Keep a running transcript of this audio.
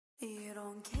You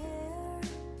don't care,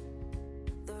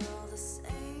 they're all the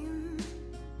same.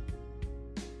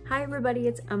 Hi everybody,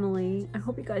 it's Emily. I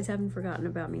hope you guys haven't forgotten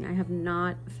about me. I have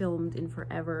not filmed in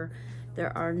forever.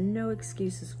 There are no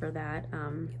excuses for that.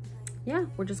 Yeah,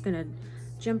 we're just gonna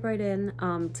jump right in.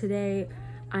 Today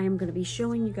I am gonna be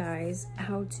showing you guys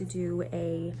how to do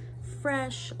a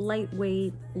fresh,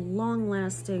 lightweight,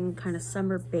 long-lasting kind of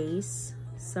summer base,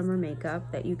 summer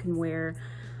makeup that you can wear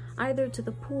either to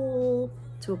the pool,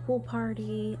 to a pool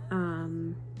party,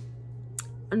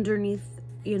 underneath,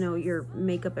 you know, your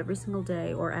makeup every single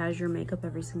day, or as your makeup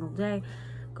every single day,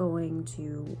 going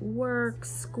to work,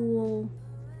 school,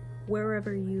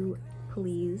 wherever you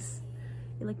please.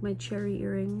 You like my cherry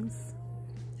earrings?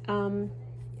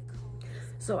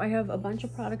 So I have a bunch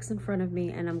of products in front of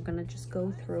me and I'm gonna just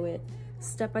go through it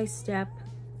step by step,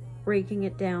 breaking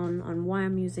it down on why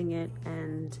I'm using it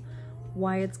and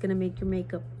why it's gonna make your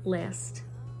makeup last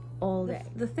all day.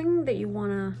 The thing that you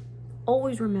wanna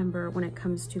always remember when it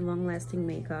comes to long-lasting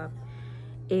makeup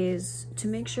is to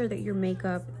make sure that your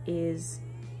makeup is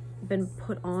been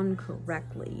put on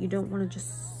correctly. You don't wanna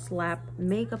just slap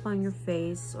makeup on your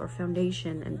face or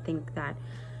foundation and think that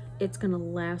it's gonna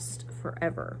last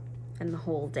forever and the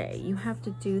whole day. You have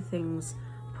to do things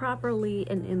properly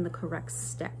and in the correct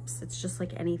steps. It's just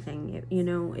like anything, you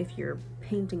know, if you're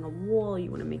painting a wall, you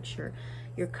want to make sure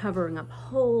you're covering up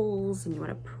holes and you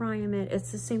want to prime it.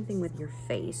 It's the same thing with your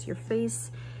face. Your face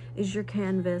is your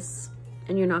canvas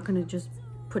and you're not going to just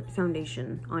put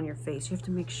foundation on your face. You have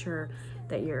to make sure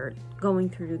that you're going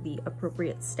through the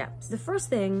appropriate steps. The first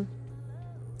thing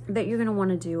that you're going to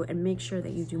want to do and make sure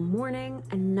that you do morning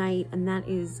and night, and that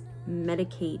is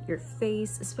medicate your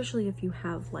face, especially if you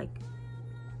have like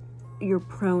you're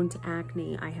prone to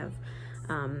acne. I have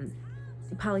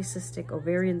polycystic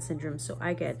ovarian syndrome, so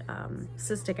I get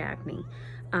cystic acne.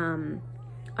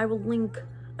 I will link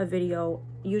a video.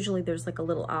 Usually there's like a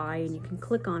little eye and you can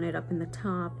click on it up in the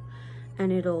top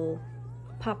and it'll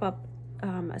pop up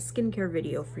a skincare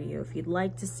video for you if you'd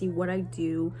like to see what I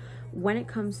do when it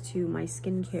comes to my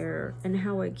skincare and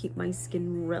how I keep my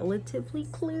skin relatively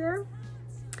clear.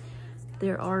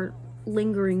 There are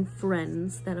lingering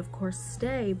friends that of course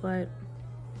stay,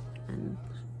 and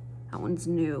that one's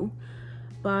new,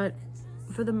 but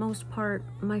for the most part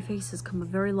my face has come a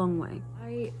very long way.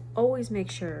 I always make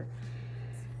sure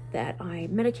that I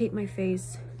medicate my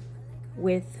face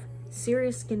with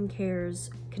Serious Skincare's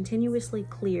Continuously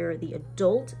Clear, the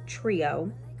adult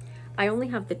trio. I only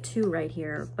have the two right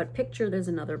here, but picture there's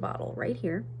another bottle right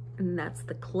here, and that's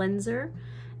the cleanser,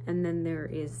 and then there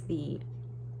is the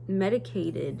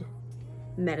medicated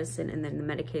medicine and then the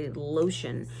medicated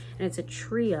lotion, and it's a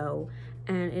trio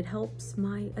and it helps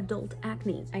my adult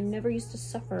acne. I never used to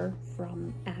suffer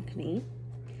from acne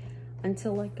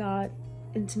until I got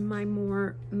into my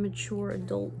more mature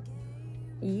adult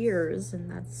years,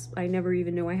 and I never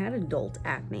even knew I had adult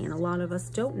acne, and a lot of us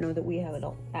don't know that we have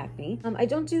adult acne. I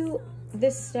don't do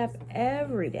this step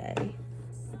every day,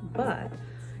 but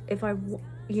if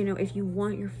if you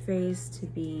want your face to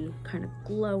be kind of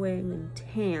glowing and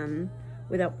tan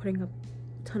without putting a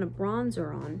ton of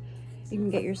bronzer on, you can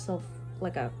get yourself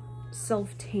like a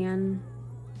self-tan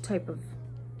type of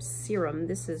serum.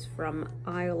 This is from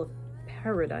Isle of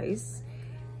Paradise.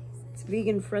 It's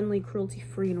vegan friendly, cruelty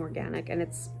free, and organic, and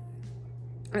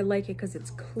I like it because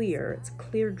it's clear. It's a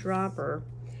clear dropper,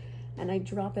 and I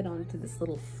drop it onto this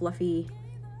little fluffy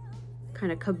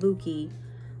kind of kabuki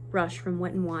brush from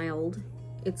Wet n Wild.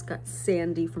 It's got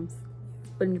Sandy from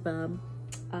SpongeBob.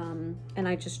 And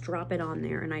I just drop it on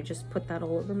there and I just put that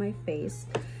all over my face,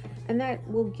 and that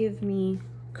will give me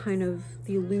kind of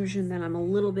the illusion that I'm a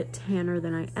little bit tanner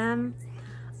than I am.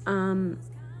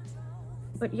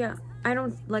 But yeah,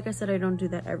 like I said, I don't do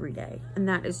that every day, and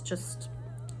that is just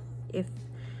if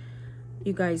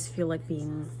you guys feel like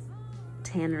being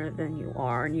tanner than you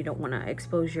are and you don't want to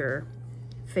expose your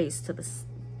face to the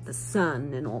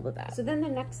sun and all of that. So then the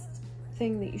next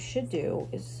thing that you should do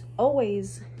is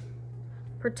always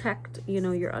protect, you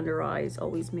know, your under eyes.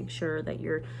 Always make sure that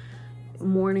you're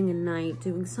morning and night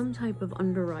doing some type of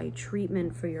under eye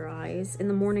treatment for your eyes. In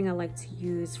the morning, I like to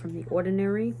use from The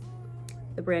Ordinary,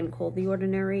 the brand called The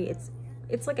Ordinary.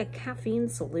 It's like a caffeine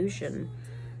solution,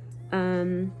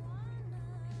 and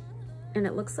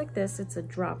it looks like this. It's a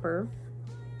dropper,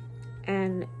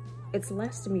 and it's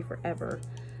lasted me forever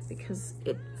because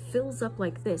it fills up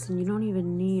like this, and you don't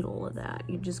even need all of that.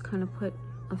 You just kind of put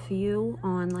a few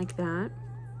on like that,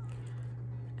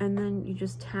 and then you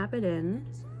just tap it in.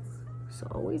 So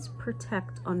always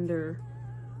protect under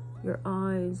your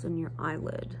eyes and your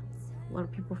eyelid. A lot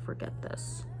of people forget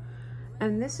this.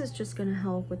 And this is just gonna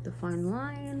help with the fine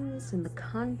lines and the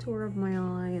contour of my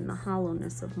eye and the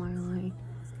hollowness of my eye.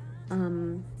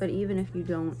 But even if you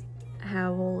don't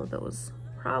have all of those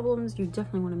problems, you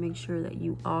definitely want to make sure that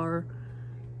you are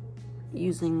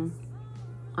using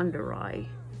under eye.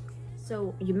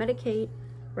 So you medicate,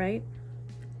 right?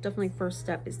 Definitely first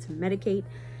step is to medicate.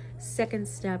 Second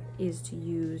step is to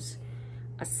use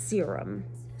a serum.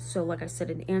 So like I said,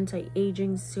 an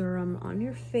anti-aging serum on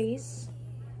your face.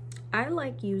 I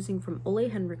like using from Ole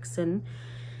Henriksen.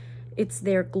 It's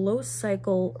their Glow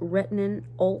Cycle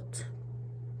Retinol.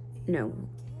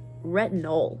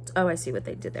 Oh, I see what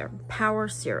they did there. Power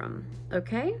Serum.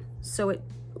 Okay, so it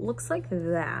looks like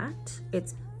that.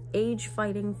 It's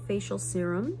age-fighting facial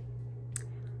serum.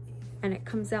 And it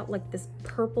comes out like this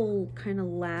purple kind of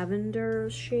lavender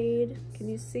shade. Can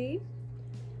you see?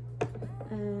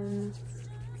 And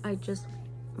I just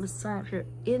massage it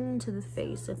into the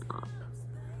face and up.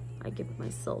 I give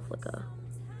myself like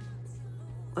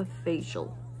a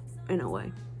facial in a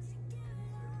way.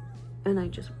 And I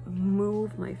just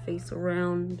move my face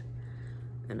around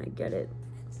and I get it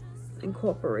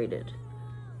incorporated.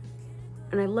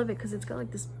 And I love it because it's got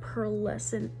like this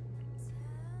pearlescent,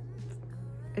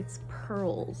 it's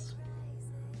pearls.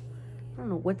 I don't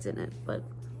know what's in it, but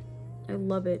I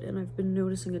love it and I've been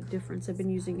noticing a difference. I've been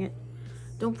using it.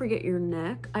 Don't forget your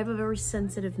neck. I have a very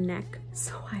sensitive neck,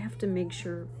 so I have to make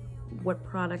sure what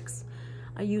products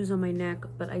I use on my neck,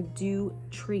 but I do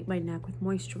treat my neck with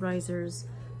moisturizers.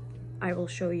 I will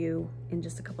show you in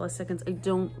just a couple of seconds. I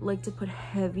don't like to put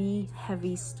heavy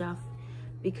stuff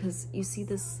because you see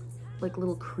this like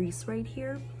little crease right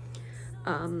here.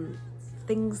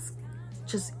 Things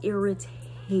just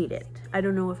irritate it. I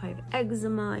don't know if I have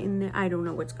eczema in there. I don't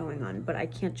know what's going on, but I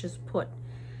can't just put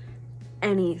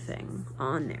anything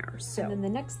on there. So and then the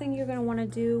next thing you're gonna wanna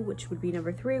do, which would be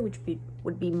number 3, which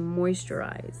would be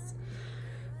moisturize.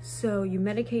 So you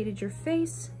medicated your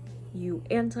face, you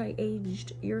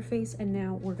anti-aged your face, and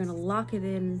now we're gonna lock it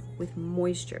in with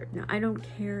moisture. Now I don't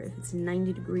care if it's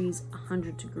 90 degrees,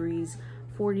 100 degrees,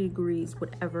 40 degrees,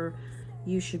 whatever,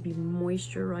 you should be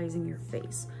moisturizing your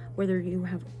face. Whether you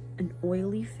have an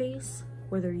oily face,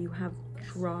 whether you have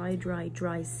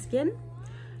dry skin,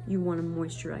 you want to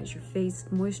moisturize your face.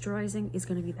 Moisturizing is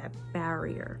going to be that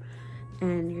barrier,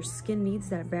 and your skin needs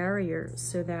that barrier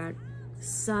so that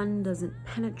sun doesn't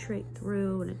penetrate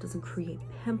through and it doesn't create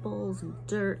pimples and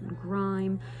dirt and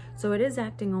grime. So it is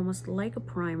acting almost like a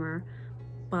primer,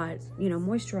 but you know,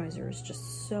 moisturizer is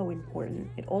just so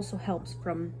important. It also helps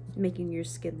from making your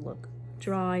skin look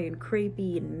dry and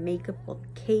crepey and makeup look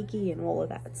cakey and all of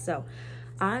that. So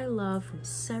I love from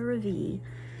CeraVe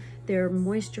their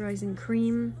moisturizing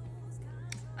cream.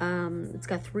 It's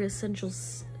got 3 essential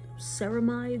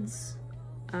ceramides.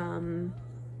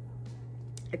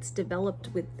 It's developed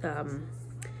with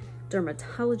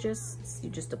dermatologists. You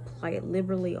just apply it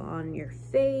liberally on your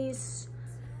face,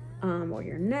 or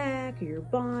your neck, or your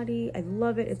body. I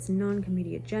love it. It's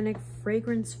non-comedogenic,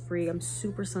 fragrance-free. I'm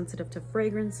super sensitive to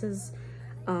fragrances.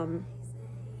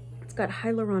 It's got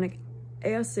hyaluronic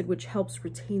acid, which helps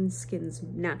retain skin's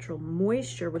natural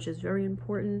moisture, which is very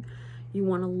important. You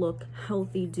want to look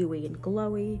healthy, dewy, and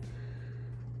glowy.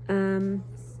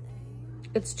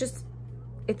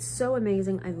 It's so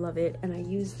amazing. I love it, and I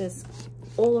use this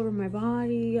all over my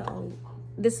body.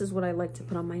 This is what I like to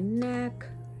put on my neck,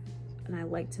 and I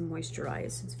like to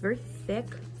moisturize. It's very thick,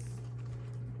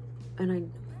 and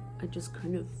I just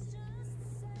kind of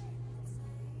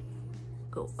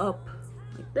go up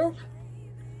like this.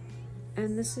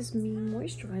 And this is me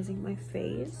moisturizing my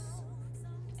face,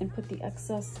 and put the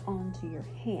excess onto your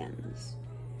hands.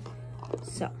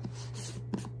 So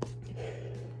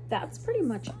that's pretty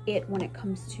much it when it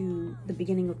comes to the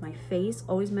beginning of my face.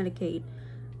 Always medicate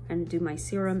and do my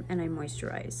serum, and I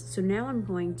moisturize. So now I'm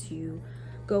going to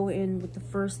go in with the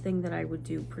first thing that I would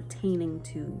do pertaining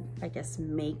to, I guess,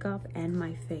 makeup and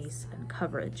my face and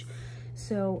coverage.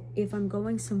 So if I'm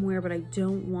going somewhere but I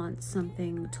don't want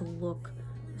something to look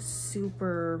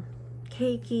super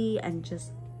cakey and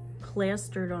just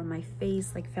plastered on my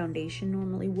face like foundation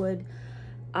normally would,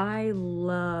 I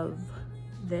love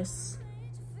this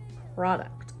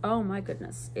product. Oh my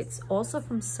goodness. It's also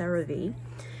from CeraVe.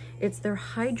 It's their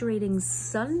hydrating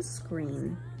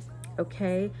sunscreen,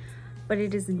 okay? But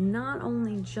it is not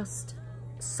only just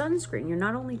sunscreen. You're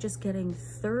not only just getting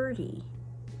 30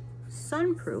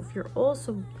 sunproof, you're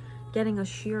also getting a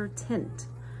sheer tint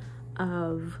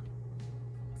of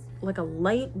like a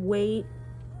lightweight,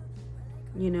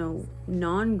 you know,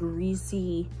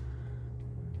 non-greasy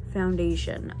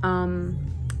foundation.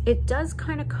 It does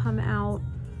kind of come out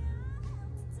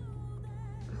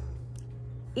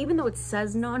even though it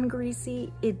says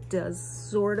non-greasy, it does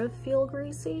sort of feel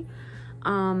greasy.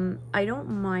 I don't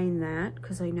mind that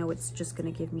because I know it's just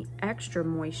going to give me extra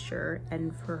moisture.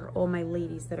 And for all my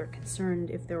ladies that are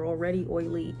concerned if they're already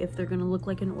oily, if they're going to look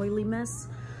like an oily mess,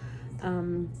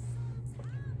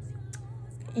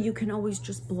 you can always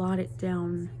just blot it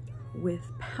down with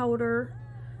powder.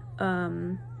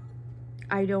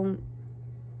 I don't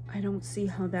see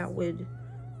how that would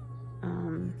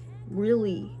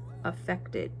really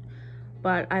affect it,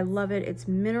 but I love it. It's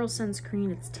mineral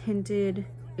sunscreen, it's tinted,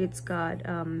 it's got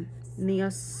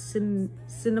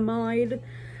niacinamide,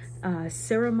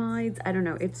 ceramides, I don't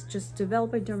know, it's just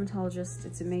developed by dermatologists.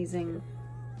 It's amazing.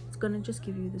 It's gonna just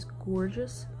give you this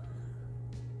gorgeous,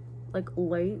 like,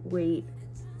 lightweight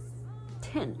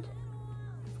tint,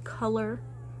 color,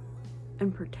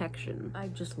 and protection. I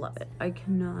just love it. I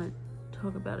cannot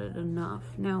talk about it enough.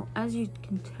 Now, as you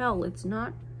can tell, it's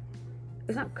not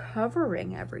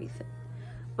covering everything,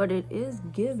 but it is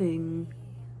giving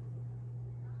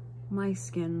my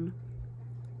skin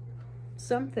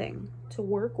something to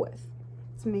work with.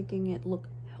 It's making it look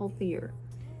healthier,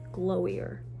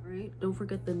 glowier, right? Don't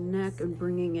forget the neck and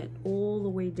bringing it all the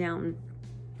way down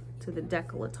to the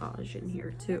décolletage in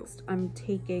here too. I'm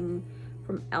taking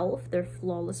from e.l.f. their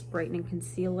Flawless Brightening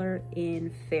Concealer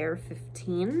in Fair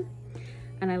 15.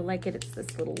 And I like it. It's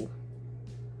this little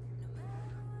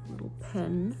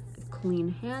pen. Clean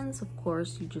hands, of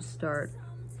course. You just start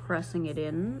pressing it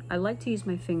in. I like to use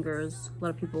my fingers. A lot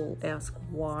of people ask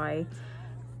why.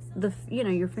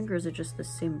 Your fingers are just the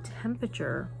same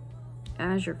temperature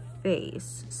as your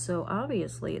face, so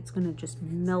obviously it's gonna just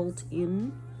melt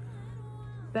in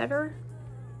better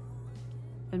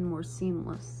and more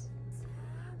seamless.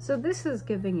 So this is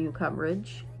giving you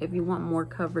coverage. If you want more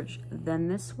coverage than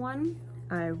this one,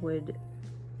 I would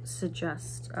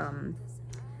suggest,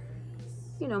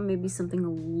 maybe something a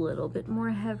little bit more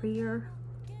heavier.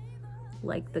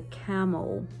 Like the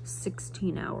Camo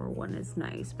 16-hour one is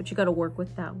nice, but you got to work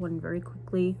with that one very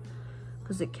quickly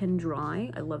because it can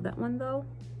dry. I love that one though.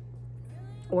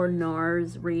 Or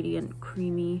NARS Radiant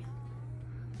Creamy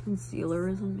Concealer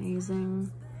is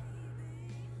amazing.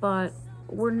 But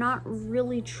we're not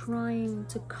really trying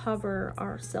to cover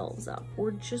ourselves up.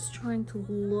 We're just trying to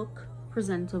look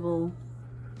presentable,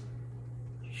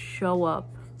 show up,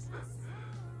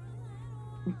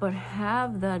 but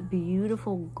have that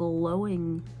beautiful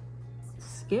glowing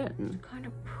skin. Kind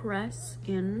of press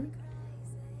in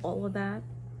all of that.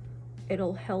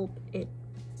 It'll help it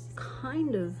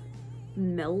kind of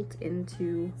melt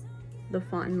into the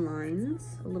fine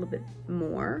lines a little bit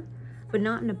more, but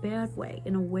not in a bad way,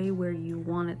 in a way where you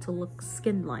want it to look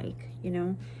skin-like,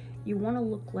 you want to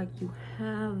look like you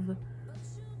have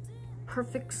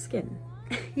perfect skin,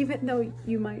 even though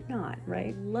you might not,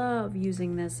 right? Love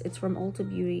using this. It's from Ulta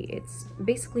Beauty. It's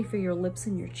basically for your lips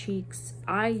and your cheeks.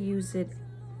 I use it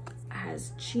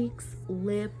as cheeks,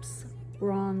 lips,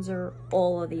 bronzer,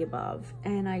 all of the above.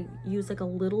 And I use like a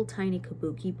little tiny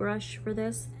kabuki brush for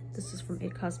this. This is from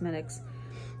IT Cosmetics,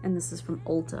 and this is from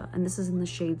Ulta, and this is in the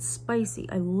shade Spicy.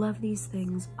 I love these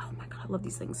things. Oh my God, I love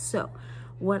these things. So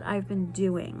what I've been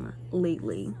doing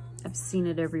lately, I've seen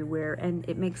it everywhere, and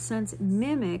it makes sense. It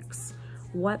mimics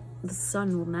what the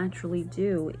sun will naturally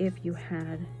do if you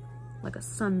had like a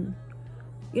sun.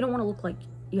 You don't want to look like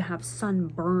you have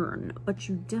sunburn, but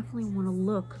you definitely want to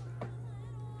look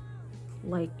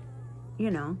like,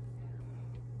 you've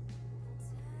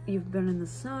been in the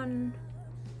sun.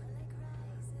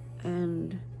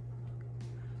 And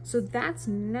so that's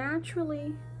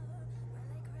naturally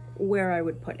where I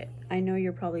would put it. I know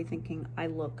you're probably thinking I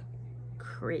look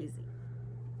crazy.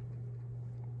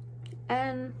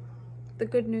 And the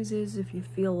good news is, if you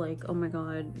feel like, oh my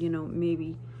God,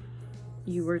 maybe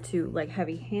you were too like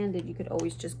heavy-handed, you could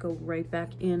always just go right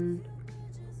back in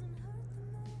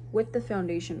with the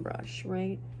foundation brush,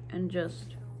 right? And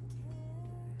just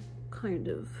kind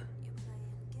of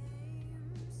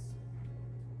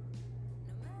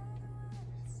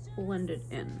blend it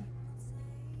in.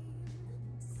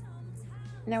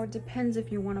 Now it depends if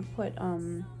you want to put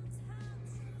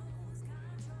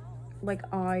like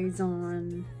eyes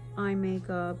on, eye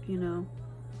makeup,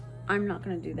 I'm not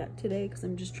gonna do that today because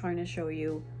I'm just trying to show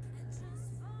you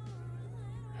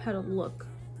how to look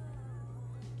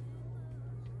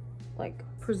like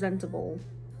presentable,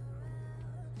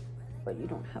 but you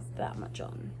don't have that much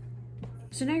on.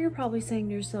 So now you're probably saying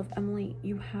to yourself, Emily,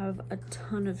 you have a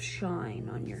ton of shine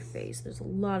on your face. There's a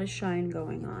lot of shine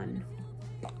going on.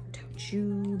 Don't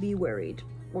you be worried.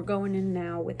 We're going in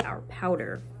now with our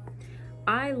powder.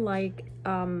 I like,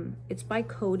 it's by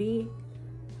Coty.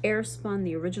 Airspun,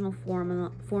 the original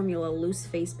formula loose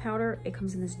face powder. It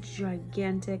comes in this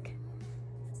gigantic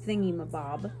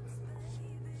thingy-mabob.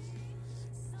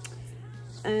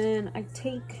 And I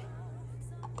take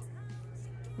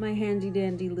my handy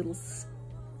dandy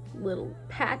little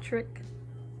Patrick.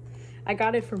 I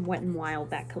got it from Wet n Wild,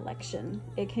 that collection.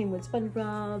 It came with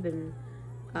SpongeBob and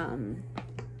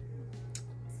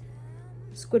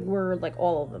Squidward, like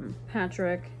all of them.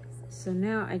 Patrick. So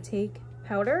now I take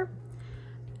powder,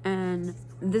 and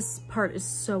this part is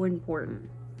so important,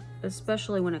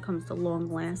 especially when it comes to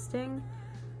long lasting.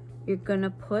 You're gonna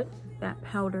put that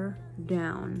powder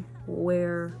down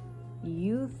where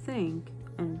you think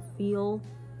and feel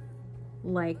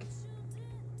like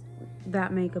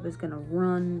that makeup is gonna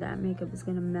run, that makeup is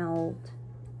gonna melt.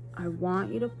 I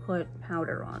want you to put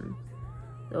powder on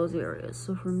those areas.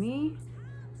 So for me,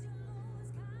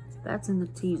 that's in the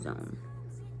T-zone.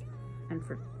 And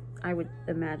I would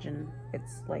imagine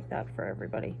it's like that for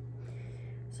everybody.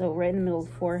 So right in the middle of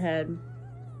the forehead,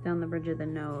 down the bridge of the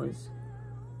nose,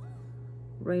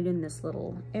 right in this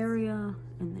little area,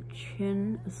 in the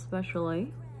chin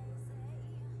especially.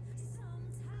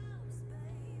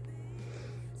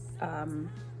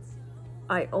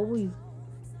 I always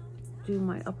do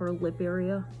my upper lip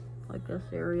area, like this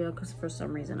area, because for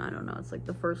some reason, I don't know, it's like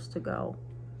the first to go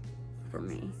for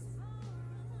me.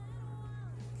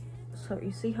 So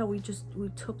you see how we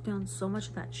took down so much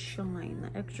of that shine,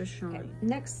 that extra shine. Okay.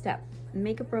 Next step,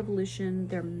 Makeup Revolution,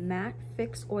 their Matte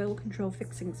Fix Oil Control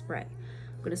Fixing Spray.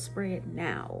 I'm gonna spray it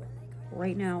now,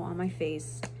 right now on my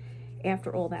face,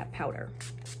 after all that powder.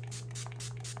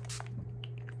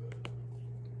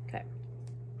 Okay.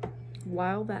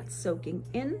 While that's soaking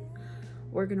in,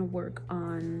 we're gonna work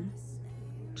on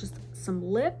just some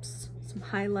lips, some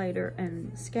highlighter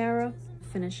and mascara,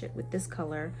 finish it with this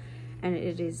color. And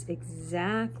it is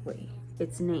exactly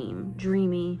its name,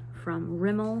 Dreamy, from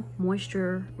Rimmel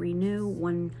Moisture Renew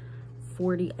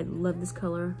 140. I love this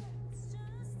color.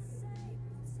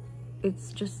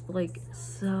 It's just like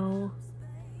so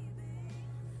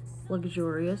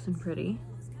luxurious and pretty.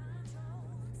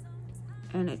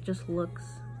 And it just looks,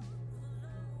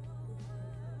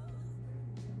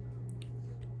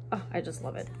 oh, I just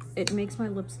love it. It makes my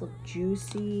lips look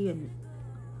juicy and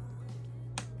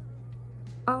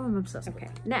oh, I'm obsessed. Okay,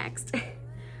 next,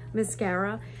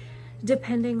 mascara.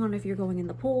 Depending on if you're going in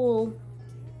the pool,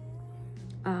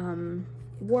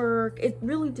 work, it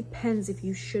really depends if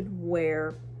you should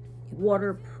wear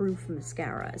waterproof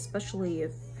mascara, especially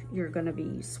if you're gonna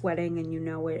be sweating and you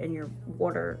know it, and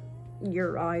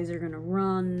your eyes are gonna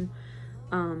run.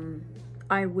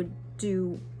 I would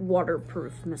do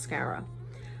waterproof mascara.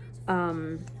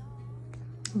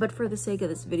 But for the sake of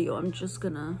this video, I'm just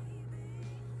gonna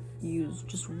use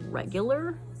just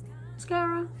regular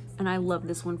mascara, and I love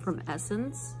this one from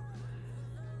Essence.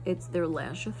 It's their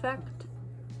Lash Effect.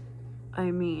 I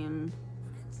mean,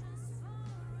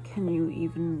 can you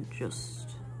even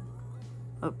just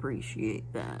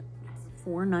appreciate that?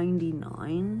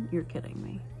 $4.99? You're kidding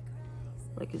me.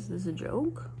 Like, is this a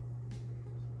joke?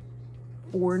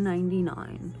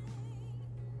 $4.99.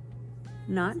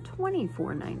 Not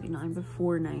 $24.99, but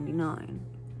 $4.99.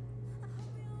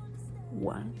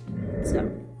 What?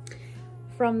 So,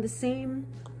 from the same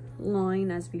line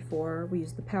as before, we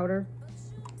used the powder.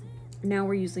 Now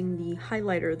we're using the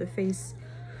highlighter,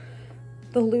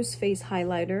 the loose face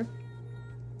highlighter.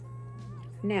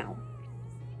 Now,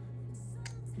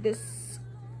 this,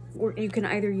 or you can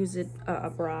either use it a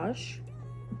brush,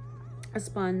 a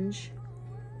sponge,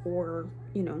 or,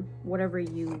 you know, whatever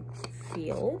you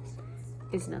feel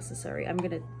is necessary. I'm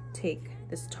gonna take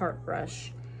this Tarte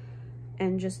brush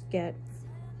and just get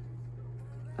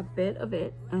a bit of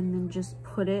it and then just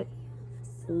put it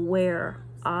where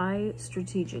I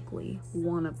strategically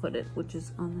want to put it, which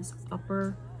is on this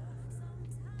upper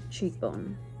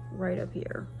cheekbone, right up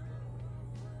here,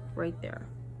 right there.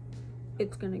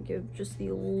 It's gonna give just the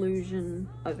illusion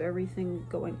of everything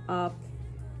going up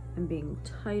and being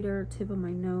tighter. Tip of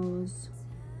my nose,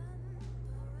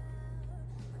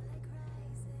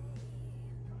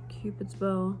 Cupid's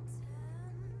bow.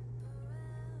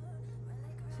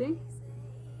 See?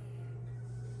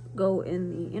 Go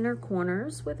in the inner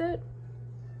corners with it.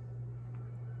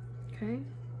 Okay.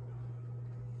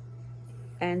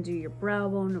 And do your brow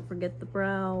bone. Don't forget the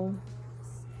brow.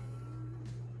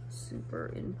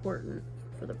 Super important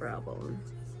for the brow bone.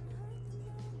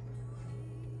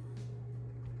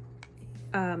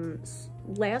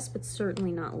 Last but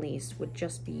certainly not least would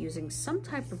just be using some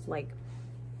type of like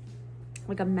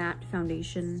a matte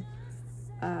foundation,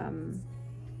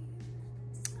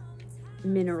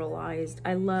 mineralized.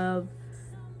 I love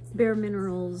Bare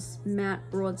Minerals Matte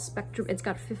Broad Spectrum. It's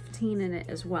got 15 in it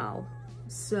as well.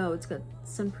 So it's got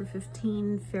Sunproof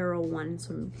 15, Ferro 1,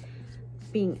 so I'm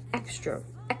being extra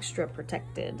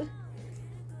protected.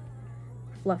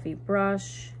 Fluffy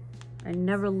brush. I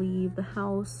never leave the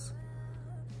house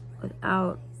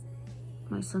without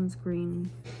my sunscreen.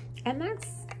 And that's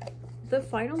the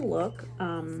final look.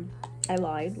 I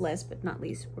lied, last but not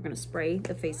least, we're gonna spray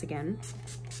the face again.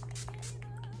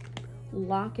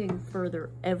 Locking further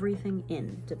everything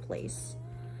into place.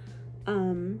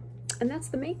 And that's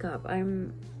the makeup.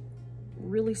 I'm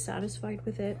really satisfied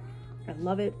with it. I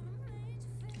love it.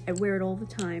 I wear it all the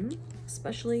time,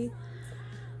 especially,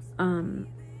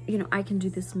 you know, I can do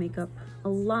this makeup a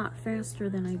lot faster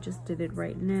than I just did it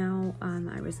right now.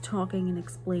 I was talking and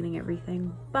explaining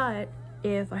everything, but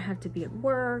if I had to be at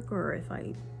work, or if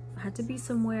I had to be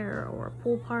somewhere, or a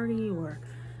pool party, or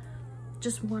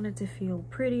just wanted to feel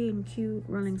pretty and cute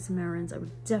running some errands, I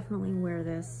would definitely wear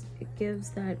this. It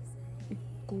gives that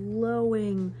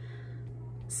glowing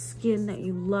skin that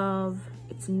you love.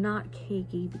 It's not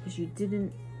cakey because you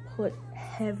didn't put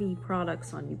heavy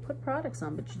products on. You put products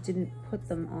on, but you didn't put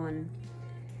them on.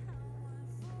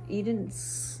 You didn't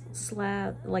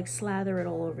slather it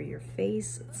all over your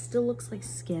face. It still looks like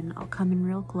skin. I'll come in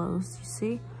real close. You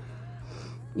see?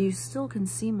 You still can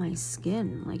see my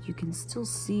skin. Like, you can still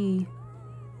see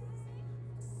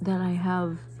that I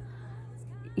have,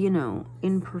 you know,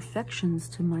 imperfections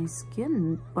to my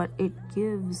skin, but it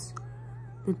gives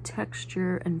the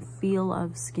texture and feel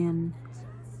of skin,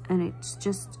 and it's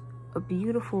just a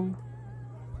beautiful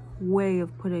way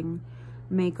of putting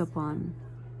makeup on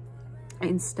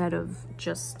instead of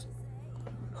just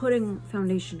putting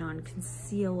foundation on,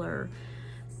 concealer.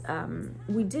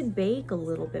 We did bake a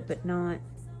little bit, but not,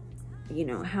 you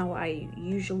know, how I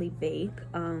usually bake.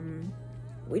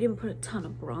 We didn't put a ton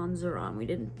of bronzer on. We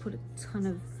didn't put a ton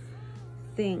of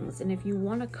things. And if you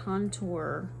want to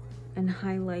contour and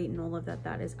highlight and all of that,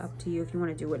 that is up to you. If you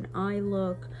want to do an eye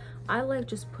look, I like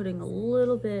just putting a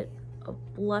little bit of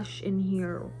blush in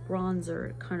here, or bronzer.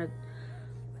 It kind of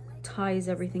ties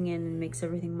everything in and makes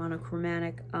everything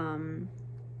monochromatic.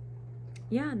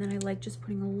 Yeah, and then I like just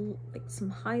putting like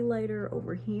some highlighter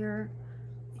over here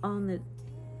on the,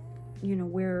 you know,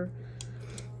 where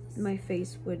my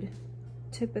face would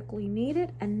typically need it.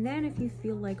 And then if you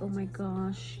feel like, oh my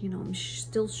gosh, you know, I'm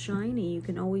still shiny, you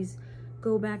can always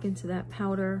go back into that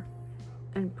powder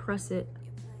and press it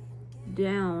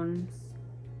down,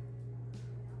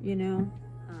 you know.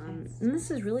 And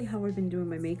this is really how I've been doing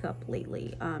my makeup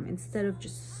lately. Instead of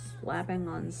just slapping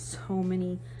on so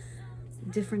many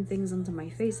different things onto my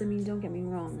face. I mean, don't get me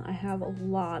wrong, I have a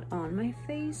lot on my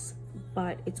face,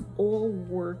 but it's all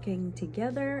working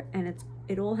together, and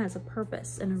it all has a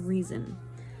purpose and a reason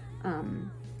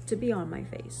to be on my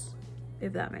face,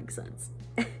 if that makes sense.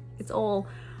 It's all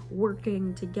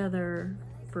working together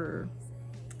for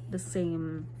the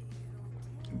same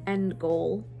end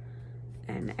goal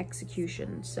and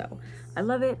execution. So I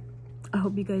love it. I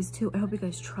hope you guys too. I hope you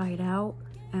guys try it out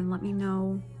and let me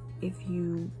know if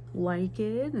you like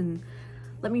it, and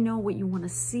let me know what you want to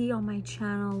see on my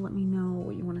channel. Let me know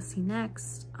what you want to see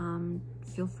next.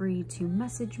 Feel free to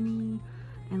message me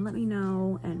and let me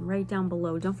know, and write down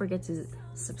below. Don't forget to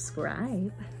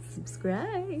subscribe.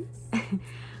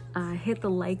 Hit the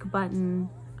like button.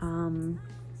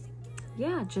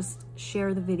 Yeah, just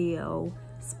share the video,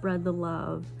 spread the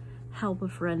love, help a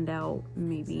friend out.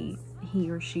 Maybe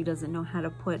he or she doesn't know how to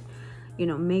put, you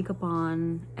know, makeup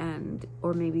on, and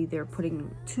or maybe they're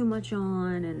putting too much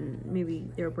on and maybe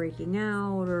they're breaking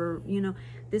out, or, you know,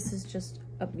 this is just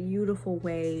a beautiful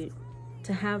way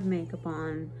to have makeup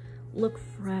on, look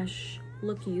fresh,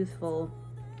 look youthful.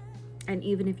 And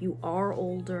even if you are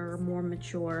older, more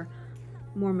mature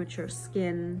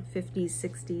skin, 50s,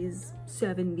 60s,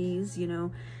 70s, you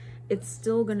know, it's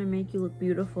still gonna make you look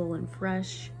beautiful and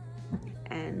fresh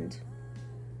and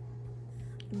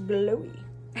glowy.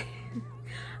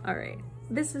 All right,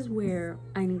 this is where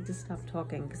I need to stop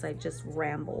talking because I just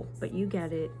ramble, but you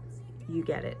get it.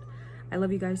 I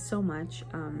love you guys so much.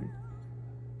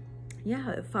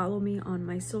 Yeah, follow me on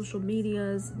my social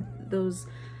medias. Those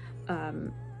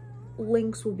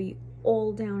links will be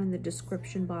all down in the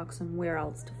description box on where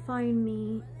else to find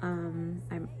me.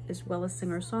 I'm as well as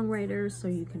singer-songwriter, so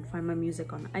you can find my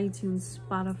music on iTunes,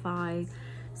 Spotify,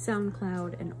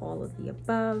 SoundCloud, and all of the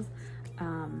above.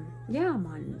 Yeah, I'm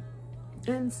on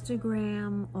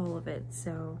Instagram, all of it.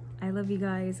 So I love you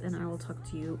guys, and I will talk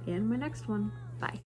to you in my next one. Bye.